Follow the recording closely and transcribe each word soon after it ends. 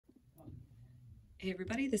Hey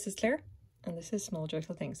everybody, this is Claire, and this is Small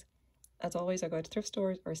Joyful Things. As always, I go to thrift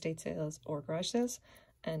stores or estate sales or garage sales,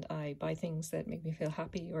 and I buy things that make me feel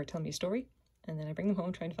happy or tell me a story, and then I bring them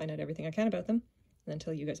home trying to find out everything I can about them, and then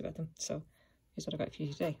tell you guys about them. So here's what I got for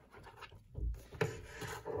you today.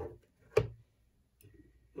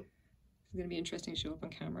 It's going to be interesting to show up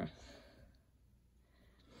on camera.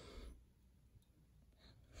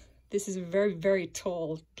 This is a very, very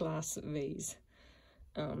tall glass vase.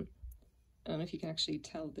 I don't know if you can actually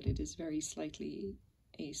tell that it is very slightly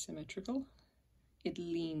asymmetrical. It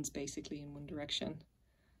leans basically in one direction.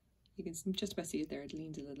 You can just about see it there, it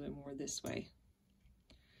leans a little bit more this way.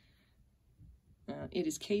 It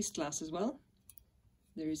is cased glass as well.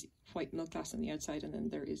 There is white milk glass on the outside, and then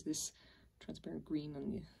there is this transparent green on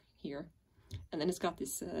the here. And then it's got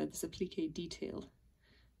this this applique detail,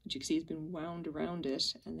 which you can see has been wound around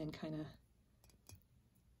it and then kind of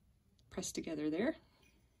pressed together there.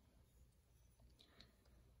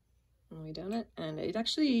 All the way down it, and it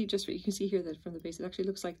actually, just what you can see here, that from the base, it actually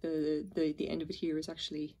looks like the end of it here is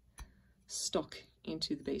actually stuck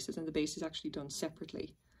into the bases, and the base is actually done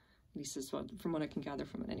separately. At least is what, from what I can gather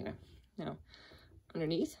from it anyway. Now,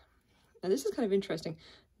 underneath, now this is kind of interesting.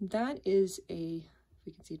 That is a, if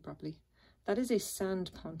we can see it properly, that is a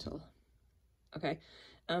sand pontil. Okay,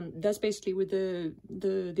 that's basically where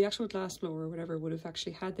the actual glass blower or whatever would have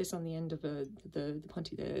actually had this on the end of the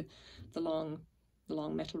punty, the long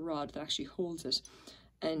metal rod that actually holds it,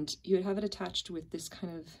 and you would have it attached with this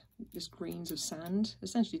kind of grains of sand,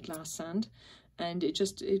 essentially glass sand, and it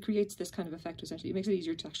creates this kind of effect. Essentially, it makes it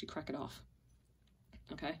easier to actually crack it off.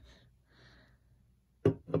 Okay,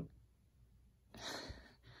 let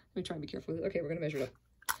me try and be careful with it. Okay, we're gonna measure it up.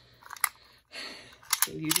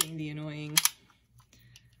 Still using the annoying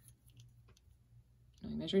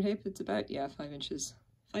measuring tape. It's about, yeah, 5 inches.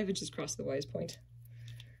 5 inches across the wise point.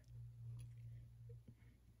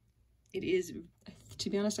 It is, to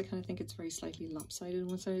be honest, I kind of think it's very slightly lopsided on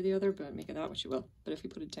one side or the other, but make it that what you will. But if we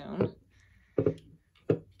put it down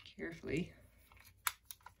carefully,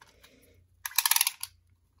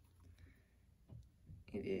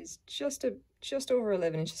 it is just over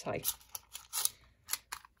 11 inches high.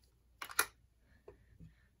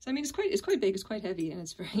 So I mean, it's quite big, it's quite heavy, and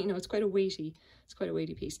it's very, it's quite a weighty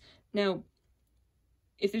piece. Now,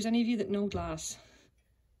 if there's any of you that know glass,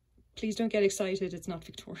 please don't get excited, it's not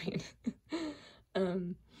Victorian.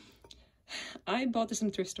 I bought this in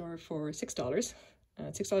a thrift store for $6.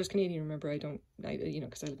 $6 Canadian, remember,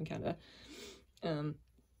 because I live in Canada.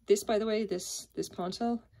 This, by the way, this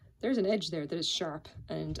pontil, there's an edge there that is sharp,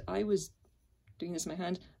 and I was doing this in my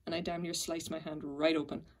hand, and I damn near sliced my hand right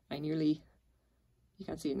open. You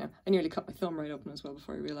can't see it now, I nearly cut my thumb right open as well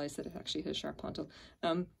before I realised that it actually had a sharp pontil.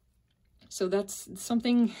 So that's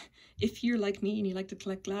something, if you're like me and you like to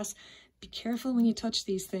collect glass, be careful when you touch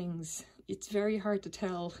these things. It's very hard to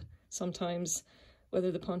tell sometimes whether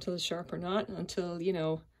the pontil is sharp or not until,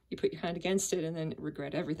 you put your hand against it and then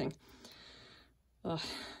regret everything.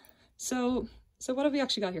 So what have we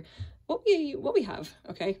actually got here? What we have,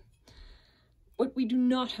 okay? What we do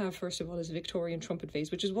not have, first of all, is a Victorian trumpet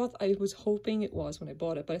vase, which is what I was hoping it was when I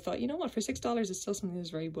bought it. But I thought, you know what, for $6, it's still something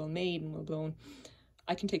that's very well made and well blown.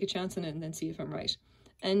 I can take a chance on it and then see if I'm right.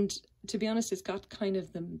 And to be honest, it's got kind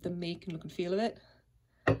of the make and look and feel of it.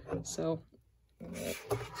 So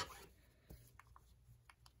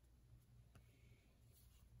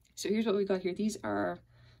here's what we got here. These are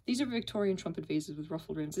Victorian trumpet vases with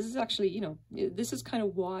ruffled rims. This is actually, this is kind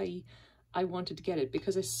of why I wanted to get it,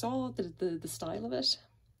 because I saw the style of it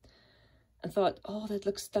and thought, oh, that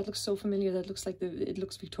looks so familiar. That looks like it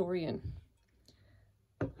looks Victorian.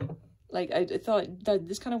 Like, I thought that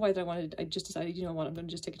this kind of why that I just decided, you know what, I'm going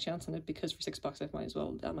to just take a chance on it, because for $6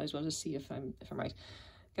 I might as well just see if I'm right.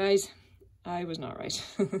 Guys, I was not right.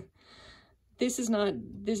 This is not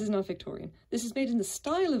Victorian. This is made in the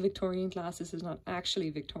style of Victorian glass. This is not actually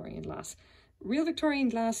Victorian glass. Real Victorian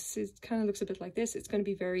glass, it kind of looks a bit like this. It's going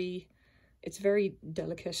to be it's very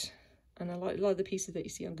delicate, and a lot of the pieces that you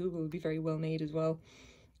see on Google will be very well made as well.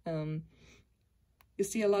 You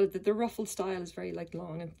see a lot of the ruffled style is very like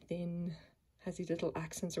long and thin, has these little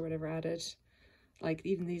accents or whatever added. Like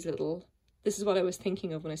even these little, this is what I was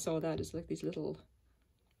thinking of when I saw that, is like these little,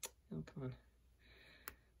 oh come on,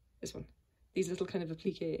 this one, these little kind of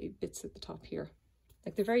applique bits at the top here.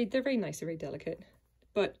 Like they're very nice, they're very delicate.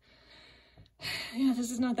 But yeah, this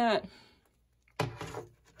is not that.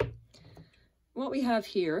 What we have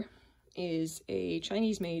here is a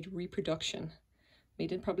Chinese-made reproduction,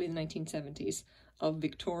 made in probably the 1970s, of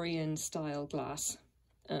Victorian-style glass.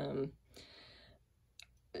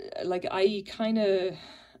 Like I kind of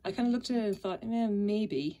looked at it and thought,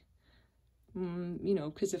 maybe you know,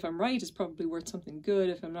 because if I'm right, it's probably worth something good.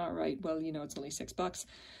 If I'm not right, well, you know, it's only $6.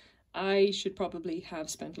 I should probably have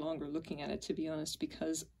spent longer looking at it, to be honest,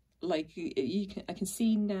 because like I can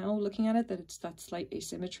see now looking at it that it's that slight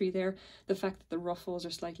asymmetry there. The fact that the ruffles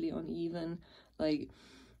are slightly uneven, like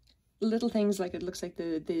little things like it looks like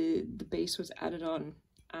the base was added on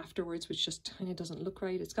afterwards, which just kind of doesn't look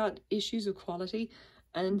right. It's got issues of quality.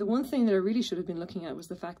 And the one thing that I really should have been looking at was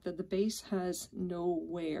the fact that the base has no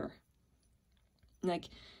wear. Like,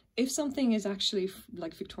 if something is actually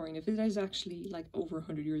like Victorian, if it is actually like over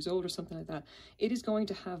 100 years old or something like that, it is going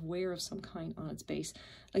to have wear of some kind on its base.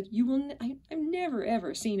 Like, you will, I've never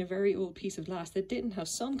ever seen a very old piece of glass that didn't have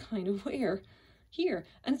some kind of wear here.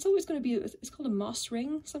 And it's always going to be, it's called a moss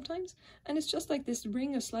ring sometimes. And it's just like this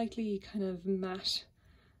ring of slightly kind of matte,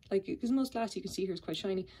 like, because most glass you can see here is quite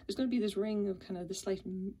shiny. There's going to be this ring of kind of the slight,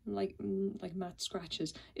 like matte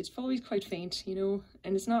scratches. It's always quite faint, you know,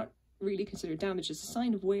 and it's not really considered damage. It's a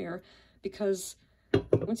sign of wear, because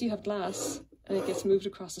once you have glass and it gets moved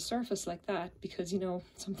across the surface like that, because, you know,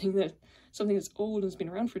 something that's old and has been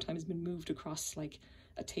around for a time has been moved across like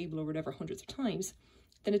a table or whatever hundreds of times,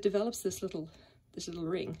 then it develops this little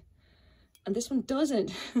ring. And this one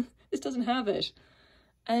doesn't. This doesn't have it.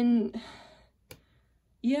 And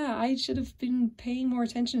yeah, I should have been paying more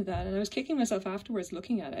attention to that, and I was kicking myself afterwards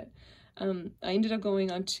looking at it. I ended up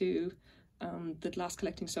going onto the glass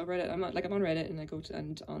collecting subreddit. I'm on Reddit, and I go to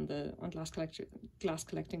on glass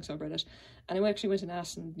collecting subreddit, and I actually went and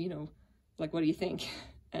asked, and you know, like, what do you think?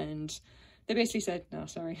 And they basically said, no,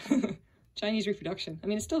 sorry, Chinese reproduction. I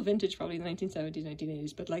mean, it's still vintage, probably the 1970s,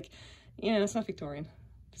 1980s, but like, you know, it's not Victorian.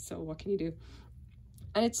 So what can you do?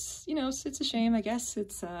 And it's, you know, it's a shame, I guess.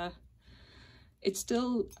 It's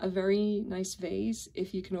still a very nice vase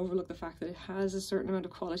if you can overlook the fact that it has a certain amount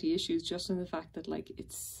of quality issues, just in the fact that like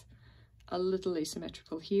it's a little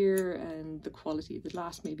asymmetrical here, and the quality of the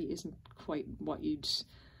glass maybe isn't quite what you'd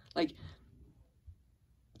like.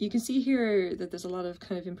 You can see here that there's a lot of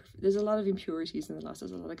kind of impurities in the glass.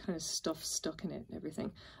 There's a lot of kind of stuff stuck in it and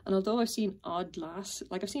everything. And although I've seen odd glass,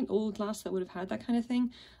 like I've seen old glass that would have had that kind of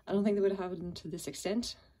thing, I don't think they would have had it to this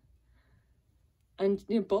extent. And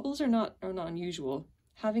you know, bubbles are not unusual.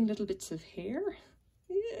 Having little bits of hair,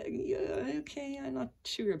 yeah, okay, I'm not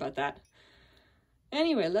sure about that.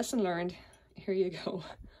 Anyway, lesson learned. Here you go.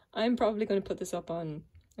 I'm probably going to put this up on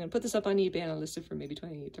eBay, and I'll list it for maybe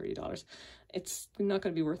 $20, $30. It's not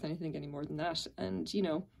going to be worth anything any more than that. And you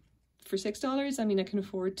know, for $6, I mean, I can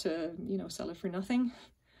afford to, you know, sell it for nothing.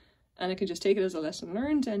 And I can just take it as a lesson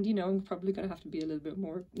learned, and, you know, I'm probably going to have to be a little bit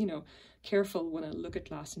more, you know, careful when I look at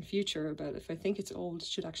glass in future about if I think it's old, it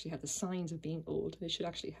should actually have the signs of being old. It should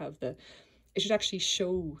actually have it should actually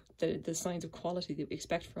show the signs of quality that we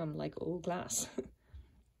expect from, like, old glass.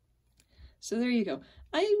 So there you go.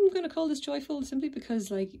 I'm going to call this joyful simply because,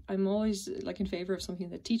 like, I'm always, like, in favor of something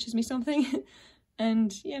that teaches me something.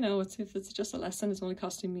 And, you know, if it's just a lesson, it's only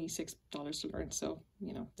costing me $6 to learn. So,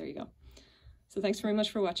 you know, there you go. So thanks very much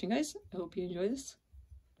for watching, guys. I hope you enjoy this.